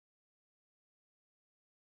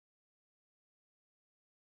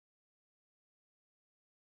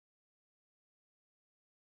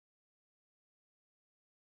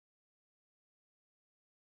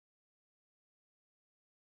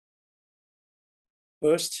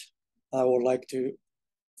First, I would like to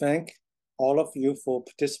thank all of you for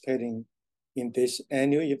participating in this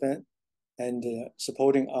annual event and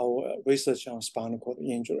supporting our research on spinal cord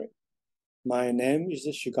injury. My name is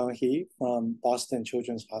Zhigang He from Boston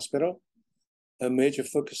Children's Hospital. A major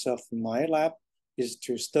focus of my lab is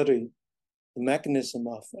to study the mechanism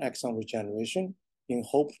of axon regeneration in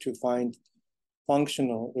hope to find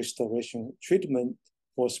functional restoration treatment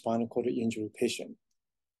for spinal cord injury patients.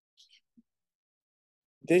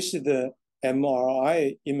 This is the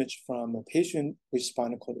MRI image from a patient with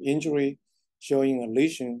spinal cord injury showing a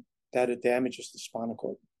lesion that damages the spinal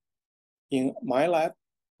cord. In my lab,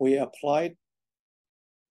 we applied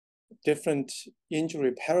different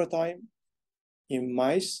injury paradigm in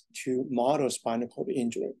mice to model spinal cord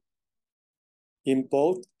injury. In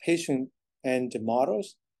both patient and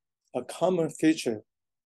models, a common feature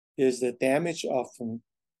is the damage of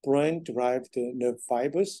brain-derived nerve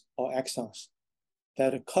fibers or axons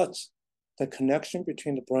that cuts the connection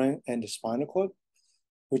between the brain and the spinal cord,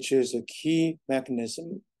 which is a key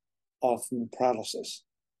mechanism of paralysis.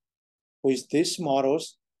 With these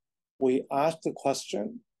models, we asked the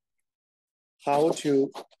question, how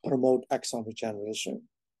to promote axon regeneration,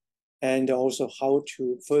 and also how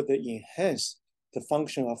to further enhance the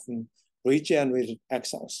function of regenerated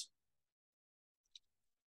axons.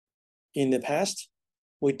 In the past,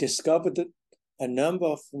 we discovered a number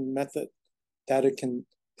of methods that can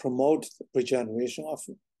promote the regeneration of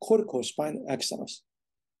corticospinal axons,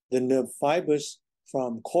 the nerve fibers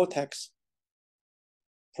from cortex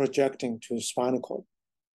projecting to the spinal cord.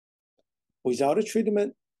 Without a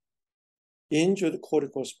treatment, injured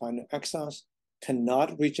corticospinal axons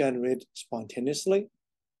cannot regenerate spontaneously.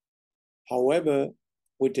 However,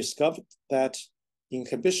 we discovered that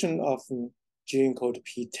inhibition of gene code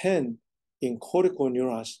P10 in cortical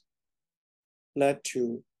neurons led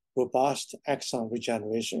to robust axon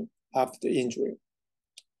regeneration after the injury.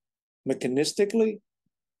 Mechanistically,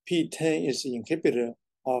 P10 is the inhibitor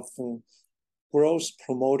of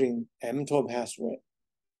growth-promoting mTOR pathway.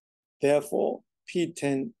 Therefore,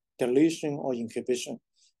 P10 deletion or inhibition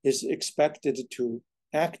is expected to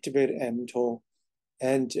activate mTOR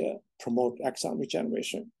and promote axon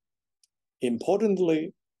regeneration.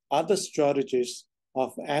 Importantly, other strategies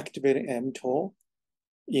of activating mTOR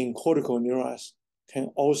in cortical neurons can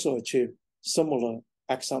also achieve similar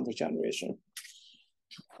axon regeneration.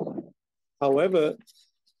 However,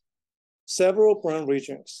 several brain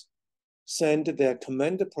regions send their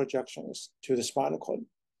command projections to the spinal cord,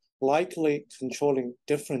 likely controlling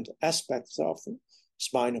different aspects of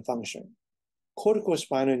spinal function.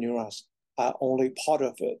 Corticospinal neurons are only part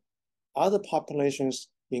of it. Other populations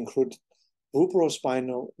include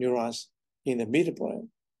cerebrospinal neurons in the midbrain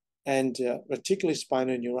and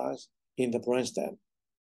reticulospinal neurons in the brainstem.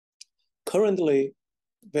 Currently,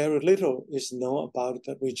 very little is known about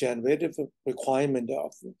the regenerative requirement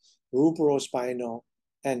of cerebrospinal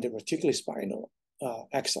and reticulospinal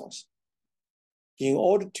axons. In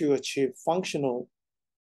order to achieve functional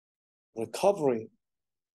recovery,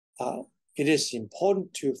 it is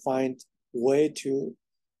important to find a way to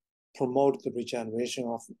promote the regeneration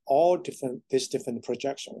of all these different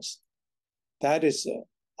projections. That is the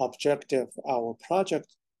objective of our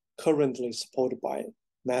project, currently supported by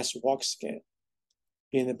mass walk scan.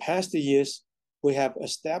 In the past years, we have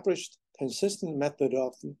established consistent method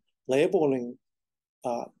of labeling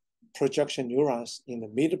projection neurons in the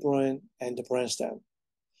midbrain and the brainstem.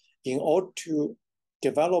 In order to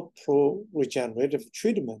develop pro-regenerative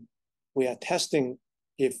treatment, we are testing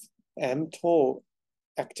if mTOR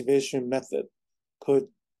activation method could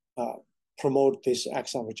promote this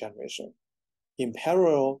axon regeneration. In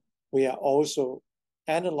parallel, we are also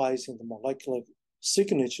analyzing the molecular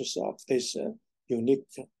signatures of this unique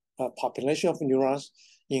population of neurons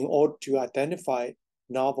in order to identify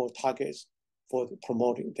novel targets for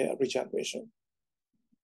promoting their regeneration.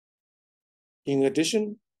 In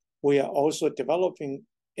addition, we are also developing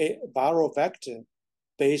a viral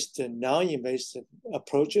vector-based non-invasive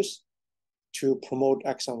approaches to promote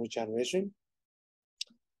axon regeneration.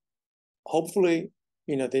 Hopefully,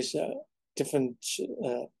 these different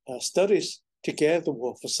studies together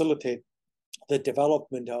will facilitate the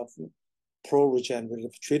development of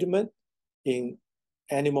pro-regenerative treatment in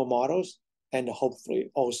animal models and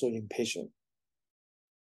hopefully also in patients.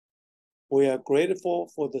 We are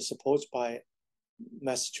grateful for the support by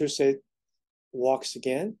Massachusetts Walks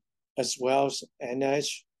Again, as well as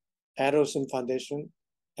NIH, Adelson Foundation,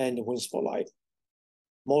 and Wings for Life.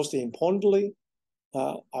 Most importantly,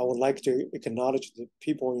 I would like to acknowledge the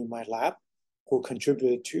people in my lab who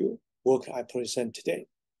contributed to work I present today.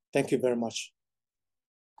 Thank you very much.